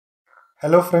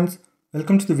Hello friends,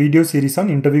 welcome to the video series on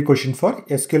interview question for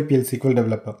SQL PL SQL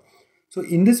developer. So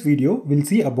in this video, we'll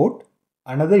see about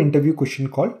another interview question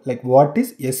called what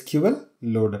is SQL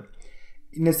loader.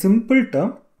 In a simple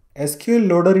term, SQL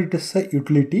loader it is a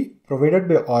utility provided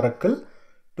by Oracle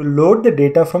to load the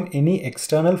data from any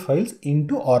external files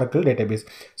into Oracle database.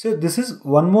 So this is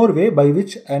one more way by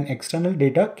which an external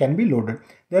data can be loaded.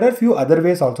 There are few other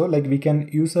ways also, like we can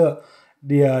use the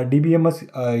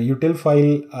DBMS util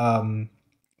file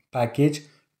package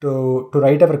to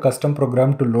write our custom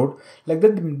program to load. Like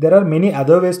that, there are many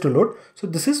other ways to load. So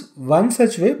this is one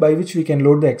such way by which we can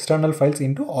load the external files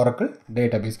into Oracle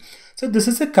database. So this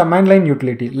is a command line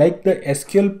utility, like the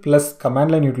SQL plus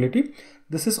command line utility.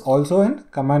 This is also a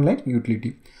command line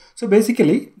utility. So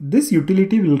basically, this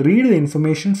utility will read the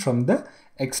information from the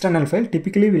external file.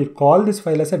 Typically, we'll call this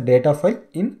file as a data file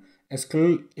in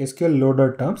SQL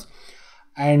loader terms.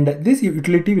 And this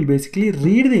utility will basically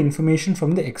read the information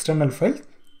from the external file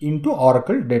into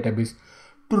Oracle database.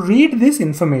 To read this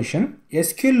information,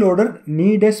 SQL loader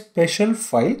need a special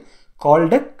file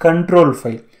called a control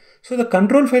file. So the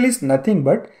control file is nothing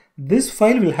but this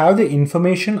file will have the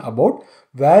information about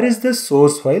where is the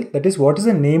source file, that is what is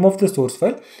the name of the source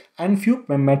file, and few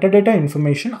metadata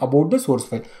information about the source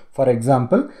file. For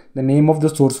example, the name of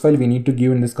the source file we need to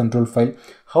give in this control file,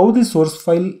 how the source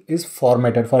file is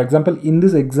formatted. For example, in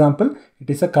this example, it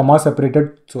is a comma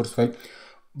separated source file.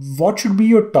 What should be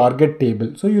your target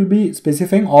table? So you'll be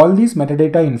specifying all these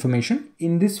metadata information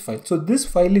in this file. So this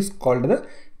file is called the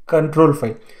control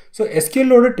file. So SQL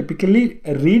loader typically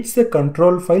reads the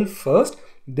control file first,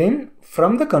 then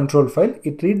from the control file,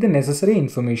 it reads the necessary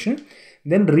information,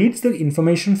 then reads the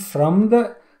information from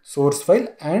the source file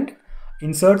and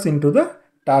inserts into the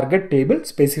target table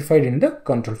specified in the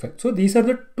control file. So these are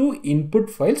the two input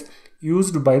files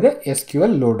used by the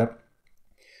SQL loader.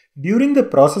 During the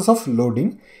process of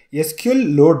loading,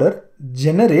 SQL loader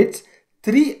generates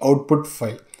three output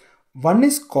files.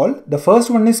 The first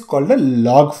one is called a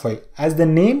log file. As the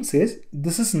name says,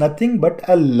 this is nothing but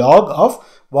a log of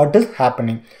what is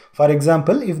happening. For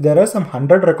example, if there are some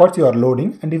 100 records you are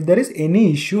loading, and if there is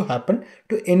any issue happen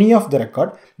to any of the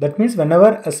record, that means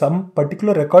whenever some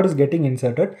particular record is getting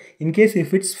inserted, in case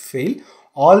if it's fail,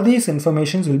 all these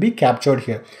informations will be captured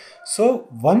here. So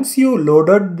once you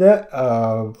loaded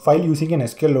the file using an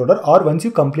SQL loader, or once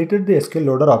you completed the SQL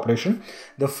loader operation,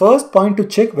 the first point to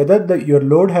check whether your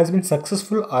load has been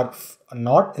successful or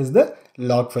not is the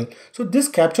log file. So this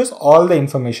captures all the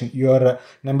information, your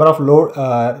number of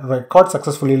records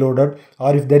successfully loaded,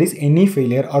 or if there is any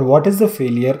failure or what is the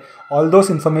failure, all those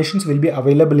informations will be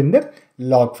available in the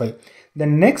log file. The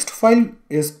next file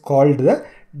is called the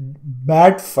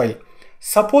bad file.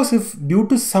 Suppose if due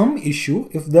to some issue,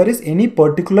 if there is any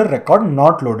particular record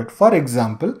not loaded, for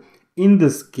example, in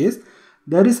this case,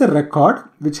 there is a record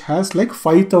which has like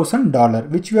 $5,000,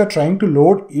 which we are trying to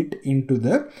load it into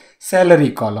the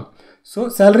salary column. So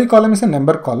salary column is a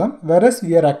number column, whereas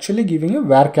we are actually giving a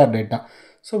varchar data.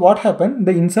 So what happened?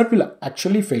 The insert will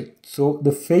actually fail. So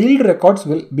the failed records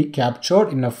will be captured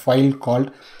in a file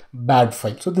called bad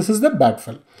file. So this is the bad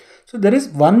file. So there is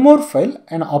one more file,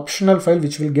 an optional file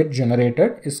which will get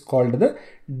generated, is called the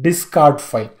discard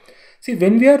file. See,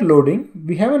 when we are loading,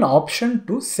 we have an option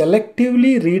to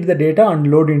selectively read the data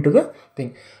and load into the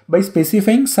thing by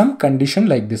specifying some condition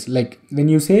like this. Like when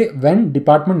you say when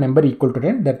department number equal to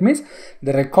 10, that means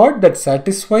the record that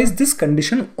satisfies this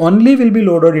condition only will be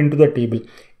loaded into the table.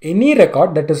 Any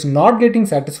record that is not getting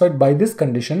satisfied by this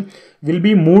condition will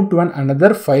be moved to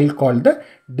another file called the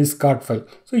discard file.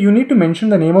 So you need to mention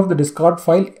the name of the discard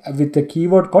file with a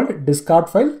keyword called discard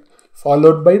file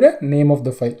followed by the name of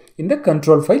the file in the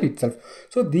control file itself.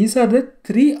 So these are the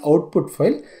three output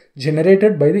files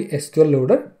generated by the SQL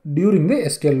loader during the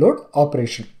SQL load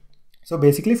operation. So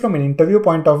basically, from an interview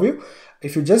point of view,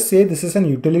 if you just say this is an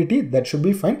utility, that should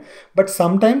be fine. But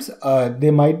sometimes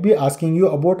they might be asking you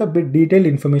about a bit detailed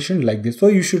information like this. So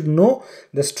you should know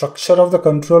the structure of the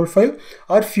control file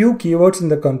or few keywords in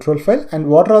the control file and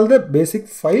what are all the basic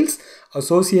files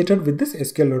associated with this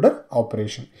SQL loader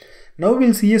operation. Now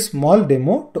we'll see a small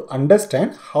demo to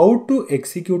understand how to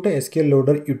execute a SQL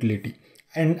loader utility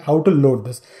and how to load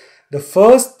this. The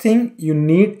first thing you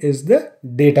need is the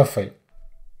data file.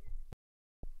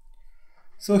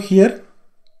 So here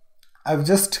I've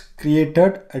just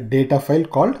created a data file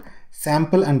called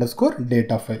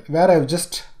sample_data file where I've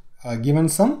just given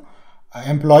some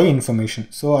employee information.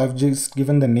 So I've just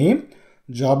given the name,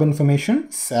 job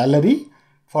information, salary,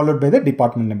 followed by the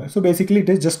department number. So basically it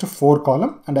is just a 4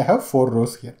 column and I have 4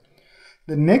 rows here.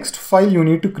 The next file you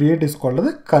need to create is called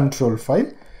the control file.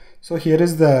 So here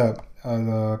is the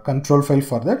control file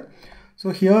for that. So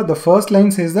here the first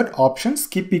line says that option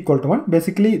skip equal to 1.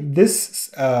 Basically this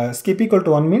skip equal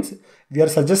to 1 means we are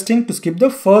suggesting to skip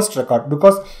the first record,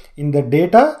 because in the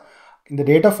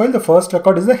data file the first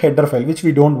record is the header file, which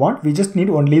we don't want. We just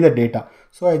need only the data.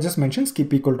 So I just mentioned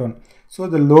skip equal to 1. So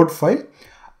the load file,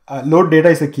 load data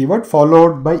is a keyword,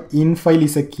 followed by in file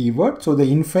is a keyword. So the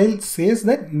in file says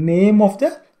the name of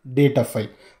the data file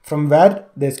from where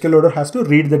the SQL loader has to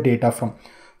read the data from,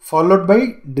 followed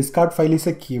by discard file is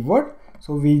a keyword.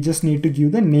 So we just need to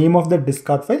give the name of the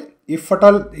discard file if at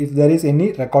all, if there is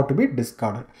any record to be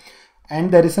discarded. And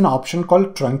there is an option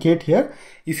called truncate here.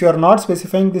 If you are not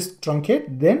specifying this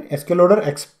truncate, then SQL loader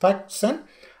expects an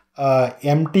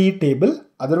empty table.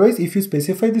 Otherwise, if you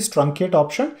specify this truncate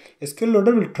option, SQL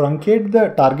loader will truncate the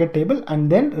target table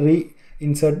and then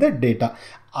reinsert the data.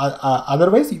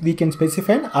 Otherwise, we can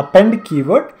specify an append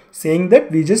keyword saying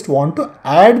that we just want to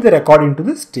add the record into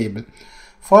this table,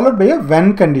 followed by a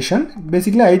when condition.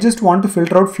 Basically, I just want to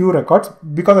filter out few records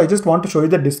because I just want to show you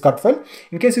the discard file.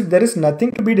 In case if there is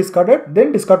nothing to be discarded,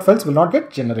 then discard files will not get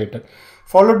generated.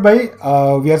 Followed by,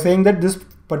 we are saying that this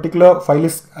particular file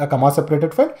is a comma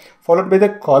separated file, followed by the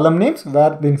column names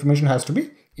where the information has to be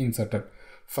inserted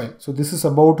file. So this is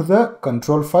about the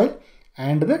control file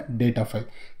and the data file.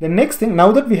 The next thing,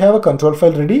 now that we have a control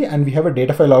file ready and we have a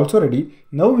data file also ready,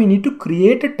 now we need to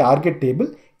create a target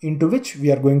table into which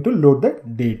we are going to load the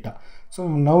data. So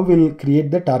now we'll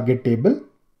create the target table.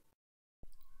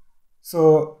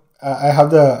 So I have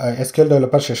the SQL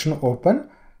developer session open.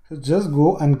 So just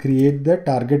go and create the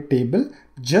target table.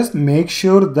 Just make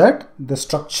sure that the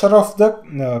structure of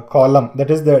the column,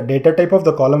 that is the data type of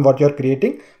the column what you are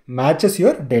creating, matches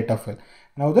your data file.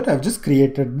 Now that I've just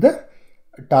created the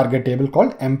target table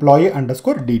called employee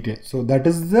underscore detail. So that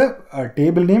is the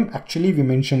table name actually we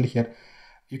mentioned here.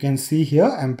 You can see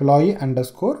here employee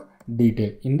underscore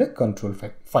detail in the control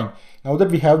file. Fine. Now that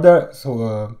we have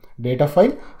the data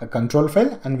file, a control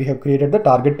file, and we have created the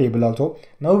target table also,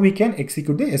 now we can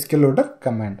execute the SQL loader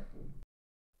command.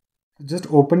 Just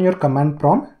open your command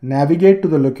prompt, navigate to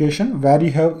the location where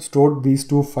you have stored these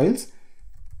two files.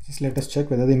 Just let us check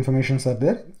whether the informations are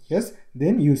there. Yes.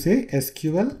 Then you say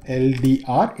SQL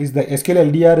LDR is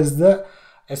the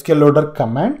SQL loader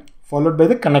command, followed by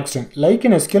the connect string. Like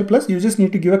in SQL Plus, you just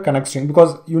need to give a connect string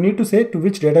because you need to say to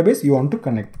which database you want to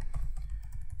connect.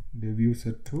 Dev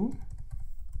user 2.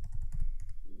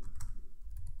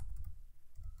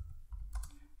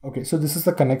 Okay, so this is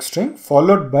the connect string,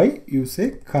 followed by you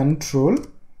say control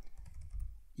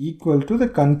equal to the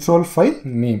control file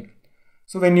name.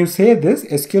 So when you say this,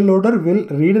 SQL loader will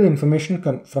read the information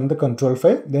from the control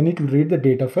file, then it will read the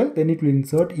data file, then it will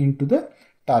insert into the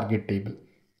target table.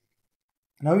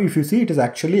 Now if you see, it is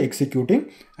actually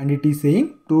executing and it is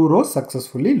saying 2 rows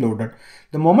successfully loaded.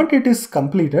 The moment it is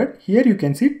completed, here you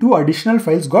can see 2 additional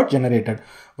files got generated.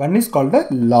 One is called the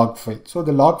log file. So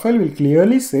the log file will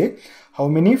clearly say how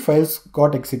many files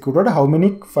got executed, how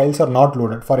many files are not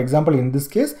loaded. For example, in this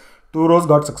case, 2 rows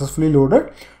got successfully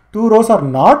loaded. 2 rows are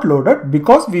not loaded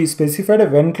because we specified a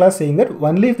when clause saying that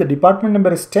only if the department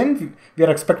number is 10, we are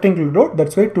expecting to load.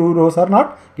 That's why 2 rows are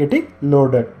not getting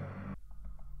loaded.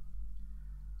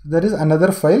 There is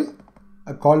another file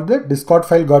called the discard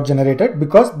file got generated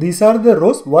because these are the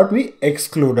rows what we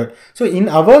excluded. So in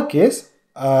our case,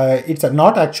 it's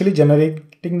not actually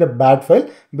generating the bad file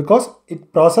because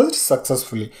it processed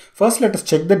successfully. First, let us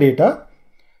check the data.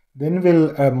 Then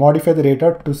we'll modify the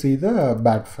data to see the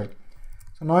bad file.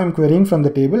 So now I'm querying from the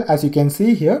table. As you can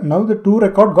see here, now the 2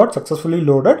 record got successfully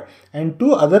loaded and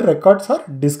 2 other records are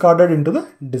discarded into the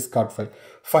discard file.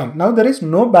 Fine. Now there is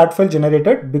no bad file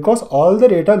generated because all the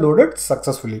data loaded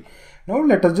successfully. Now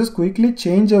let us just quickly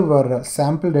change our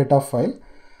sample data file.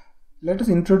 Let us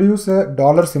introduce a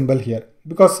dollar symbol here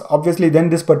because obviously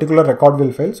then this particular record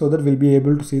will fail, so that we'll be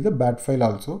able to see the bad file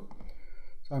also.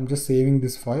 So I'm just saving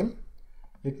this file.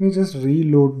 Let me just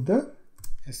reload the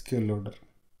SQL loader.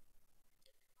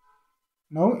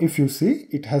 Now if you see,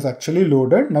 it has actually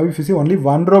loaded. Now if you see, only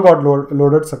 1 row got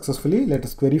loaded successfully. Let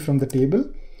us query from the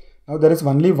table. Now there is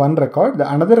only 1 record.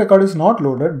 The another record is not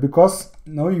loaded because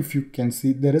now if you can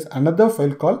see, there is another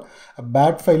file called a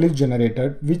bad file is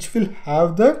generated, which will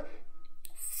have the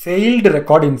failed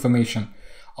record information.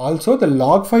 Also the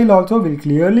log file also will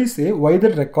clearly say why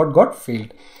the record got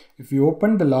failed. If you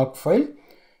open the log file,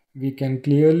 we can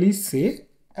clearly say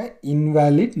an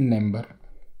invalid number.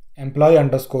 Employee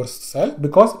underscore cell,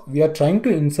 because we are trying to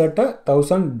insert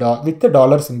 $1,000 with the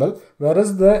dollar symbol,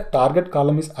 whereas the target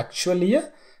column is actually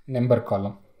a number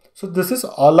column. So this is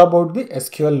all about the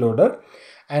SQL loader,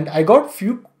 and I got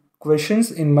few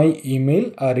questions in my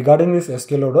email regarding this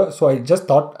SQL loader, so I just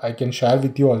thought I can share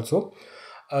with you also.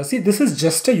 See, this is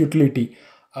just a utility.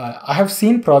 I have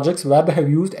seen projects where they have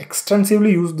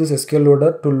extensively used this SQL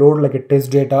loader to load like a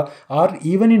test data, or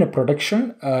even in a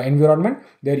production environment,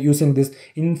 they're using this.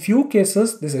 In few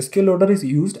cases, this SQL loader is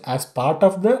used as part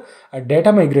of the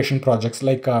data migration projects,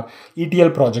 like ETL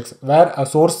projects, where a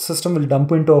source system will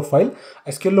dump into a file.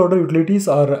 SQL loader utilities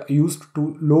are used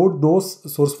to load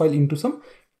those source file into some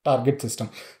target system.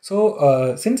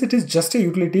 So since it is just a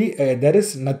utility, there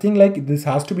is nothing like this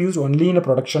has to be used only in a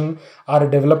production or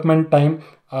a development time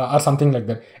or something like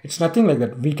that. It's nothing like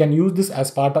that. We can use this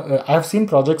as part of I have seen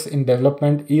projects in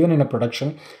development, even in a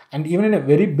production, and even in a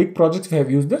very big projects we have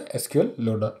used the SQL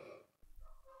loader.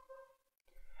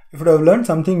 If you have learned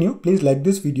something new, please like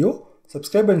this video,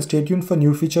 subscribe and stay tuned for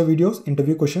new feature videos,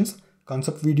 interview questions,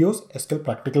 concept videos, SQL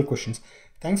practical questions.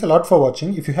 Thanks a lot for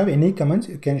watching. If you have any comments,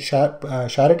 you can share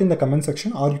it in the comment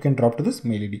section, or you can drop to this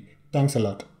mail ID. Thanks a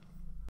lot.